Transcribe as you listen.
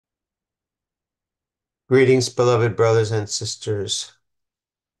Greetings, beloved brothers and sisters.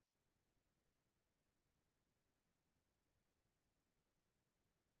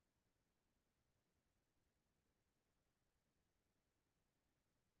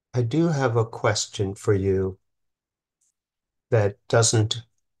 I do have a question for you that doesn't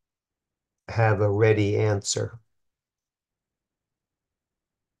have a ready answer.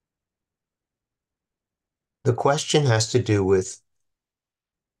 The question has to do with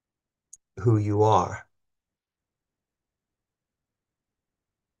who you are.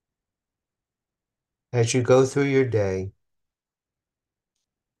 As you go through your day,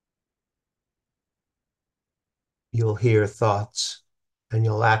 you'll hear thoughts and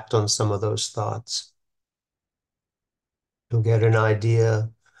you'll act on some of those thoughts. You'll get an idea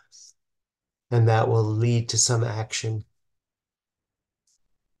and that will lead to some action.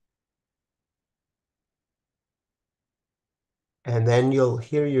 And then you'll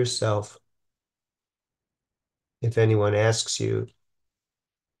hear yourself, if anyone asks you,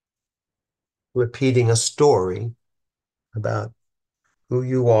 repeating a story about who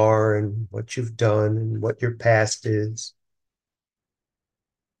you are and what you've done and what your past is.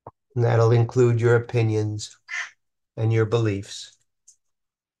 And that'll include your opinions and your beliefs.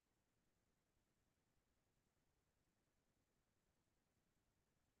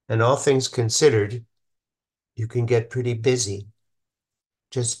 And all things considered, you can get pretty busy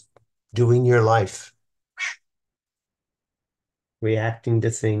just doing your life, reacting to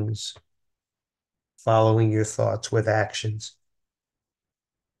things, following your thoughts with actions,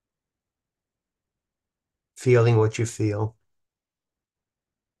 feeling what you feel.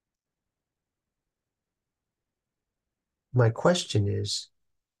 My question is,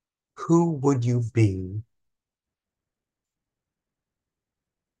 who would you be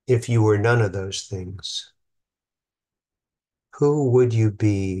if you were none of those things? Who would you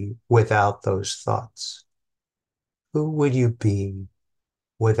be without those thoughts? Who would you be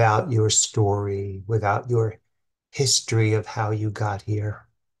without your story, without your history of how you got here?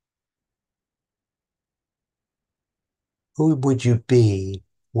 Who would you be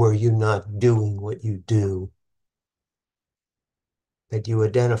were you not doing what you do that you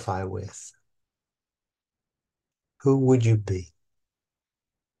identify with? Who would you be?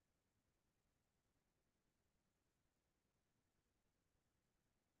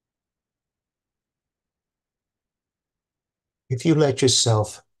 If you let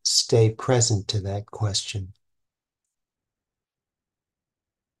yourself stay present to that question,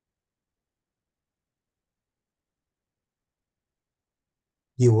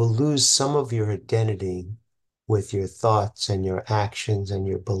 you will lose some of your identity with your thoughts and your actions and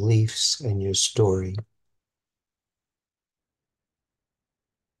your beliefs and your story.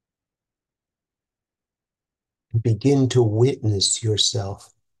 Begin to witness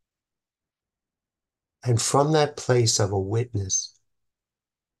yourself. And from that place of a witness,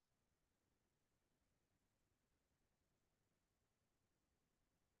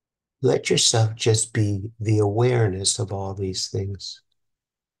 let yourself just be the awareness of all these things.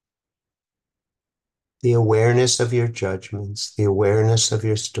 The awareness of your judgments, the awareness of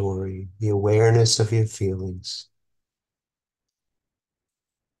your story, the awareness of your feelings,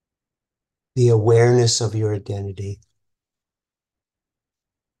 the awareness of your identity.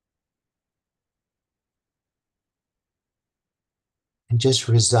 And just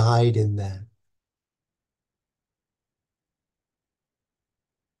reside in that.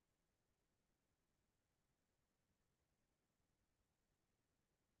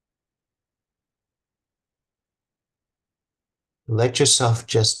 Let yourself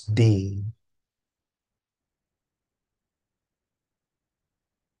just be,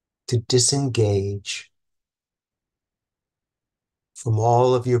 to disengage from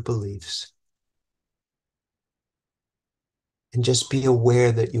all of your beliefs and just be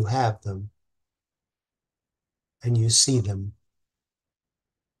aware that you have them and you see them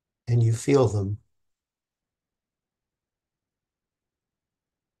and you feel them.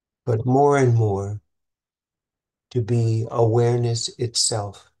 But more and more to be awareness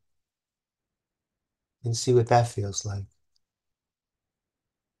itself and see what that feels like.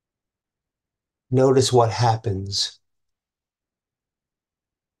 Notice what happens.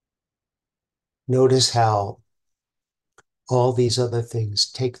 Notice how all these other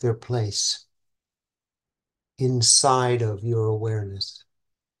things take their place inside of your awareness.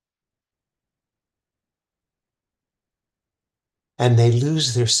 And they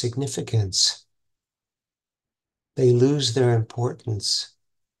lose their significance. They lose their importance.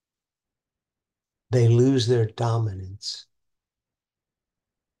 They lose their dominance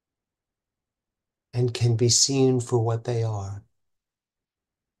and can be seen for what they are.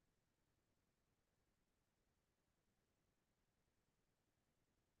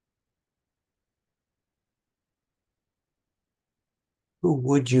 Who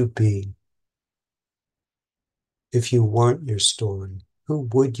would you be if you weren't your story? Who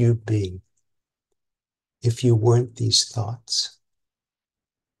would you be if you weren't these thoughts?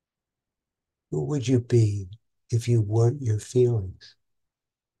 Who would you be if you weren't your feelings?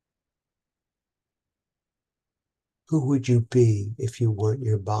 Who would you be if you weren't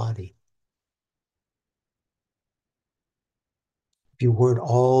your body? If you weren't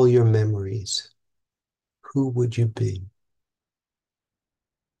all your memories, who would you be?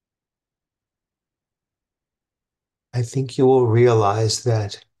 I think you will realize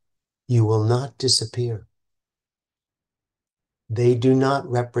that you will not disappear. They do not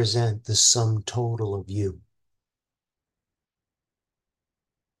represent the sum total of you.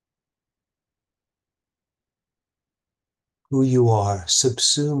 Who you are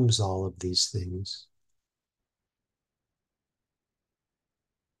subsumes all of these things.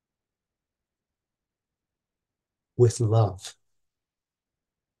 With love.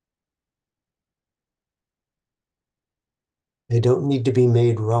 They don't need to be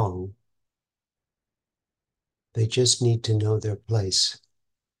made wrong. They just need to know their place.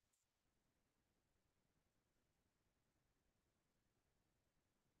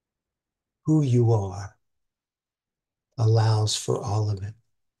 Who you are allows for all of it.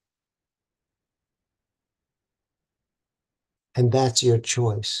 And that's your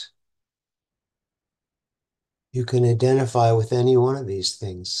choice. You can identify with any one of these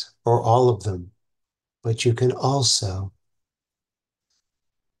things or all of them, but you can also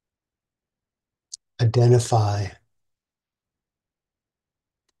identify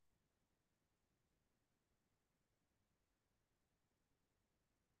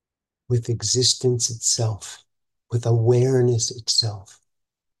with existence itself, with awareness itself,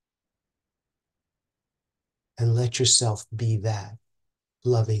 and let yourself be that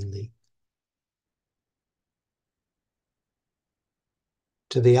lovingly.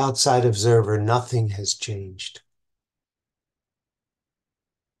 To the outside observer, nothing has changed.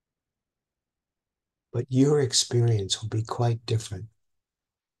 But your experience will be quite different.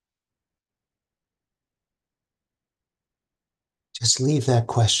 Just leave that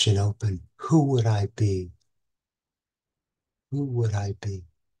question open. Who would I be? Who would I be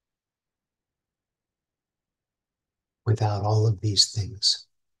without all of these things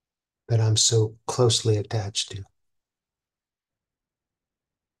that I'm so closely attached to?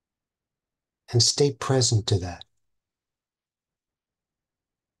 And stay present to that.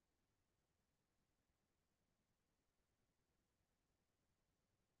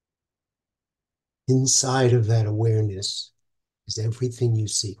 Inside of that awareness is everything you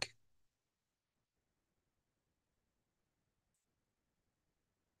seek.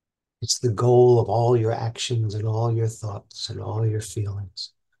 It's the goal of all your actions and all your thoughts and all your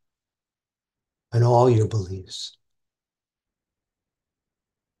feelings and all your beliefs.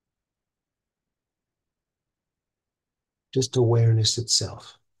 Just awareness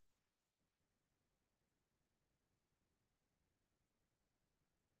itself.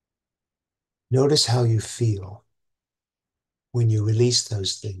 Notice how you feel when you release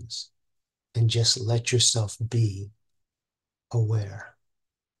those things and just let yourself be aware.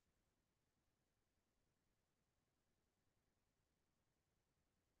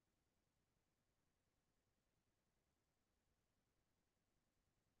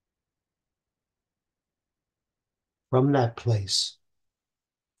 From that place,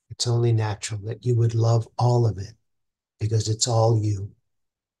 it's only natural that you would love all of it because it's all you,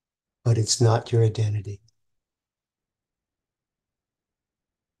 but it's not your identity.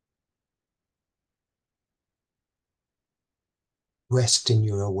 Rest in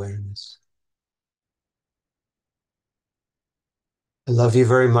your awareness. I love you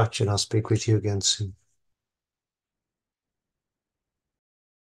very much, and I'll speak with you again soon.